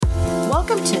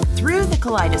to Through the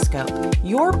Kaleidoscope,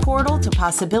 your portal to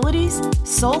possibilities,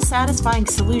 soul-satisfying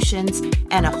solutions,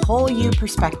 and a whole you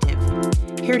perspective.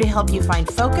 Here to help you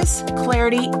find focus,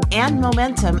 clarity, and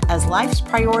momentum as life's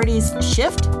priorities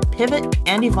shift, pivot,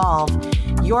 and evolve.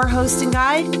 Your host and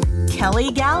guide,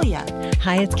 Kelly Gallia.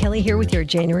 Hi, it's Kelly here with your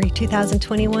January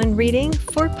 2021 reading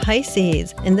for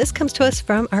Pisces. And this comes to us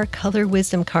from our Color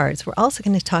Wisdom cards. We're also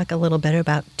going to talk a little bit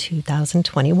about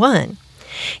 2021.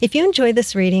 If you enjoyed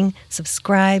this reading,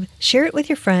 subscribe, share it with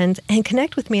your friends, and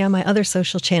connect with me on my other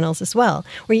social channels as well,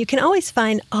 where you can always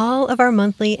find all of our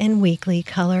monthly and weekly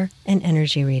color and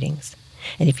energy readings.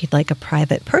 And if you'd like a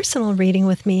private personal reading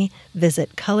with me,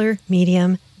 visit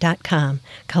colormedium.com,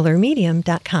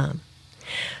 colormedium.com.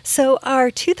 So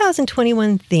our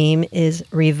 2021 theme is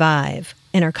Revive,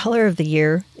 and our color of the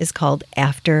year is called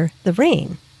After the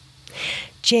Rain.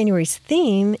 January's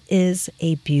theme is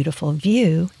A Beautiful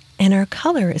View, and our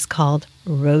color is called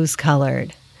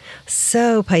Rose-Colored.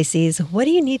 So, Pisces, what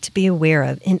do you need to be aware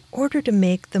of in order to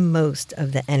make the most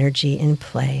of the energy in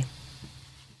play?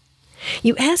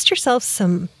 You asked yourself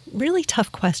some really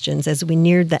tough questions as we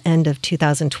neared the end of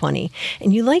 2020,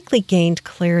 and you likely gained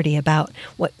clarity about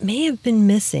what may have been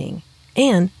missing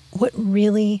and what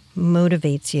really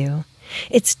motivates you.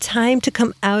 It's time to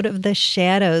come out of the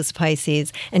shadows,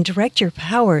 Pisces, and direct your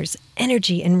powers,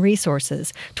 energy, and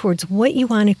resources towards what you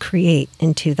want to create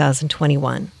in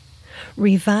 2021.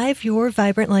 Revive your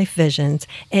vibrant life visions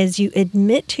as you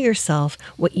admit to yourself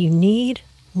what you need,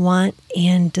 want,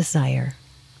 and desire.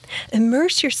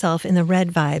 Immerse yourself in the red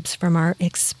vibes from our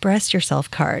Express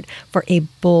Yourself card for a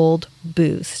bold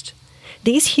boost.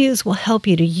 These hues will help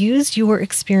you to use your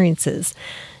experiences,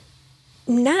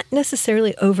 not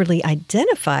necessarily overly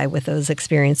identify with those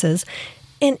experiences,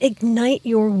 and ignite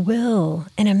your will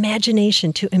and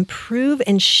imagination to improve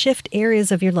and shift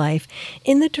areas of your life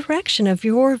in the direction of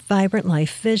your vibrant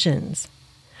life visions.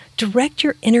 Direct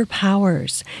your inner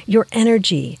powers, your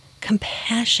energy,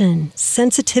 compassion,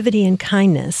 sensitivity, and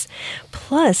kindness,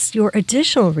 plus your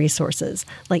additional resources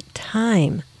like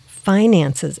time,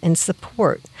 finances, and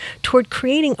support toward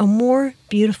creating a more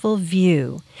beautiful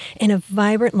view and a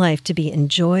vibrant life to be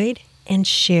enjoyed and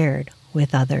shared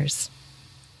with others.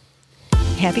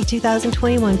 Happy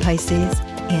 2021, Pisces,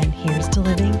 and here's to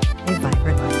living a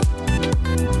vibrant life.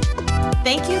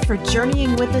 Thank you for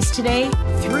journeying with us today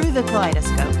through the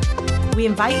kaleidoscope. We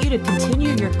invite you to continue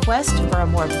your quest for a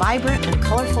more vibrant and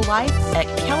colorful life at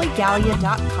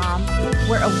kellygallia.com,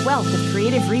 where a wealth of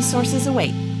creative resources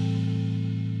await.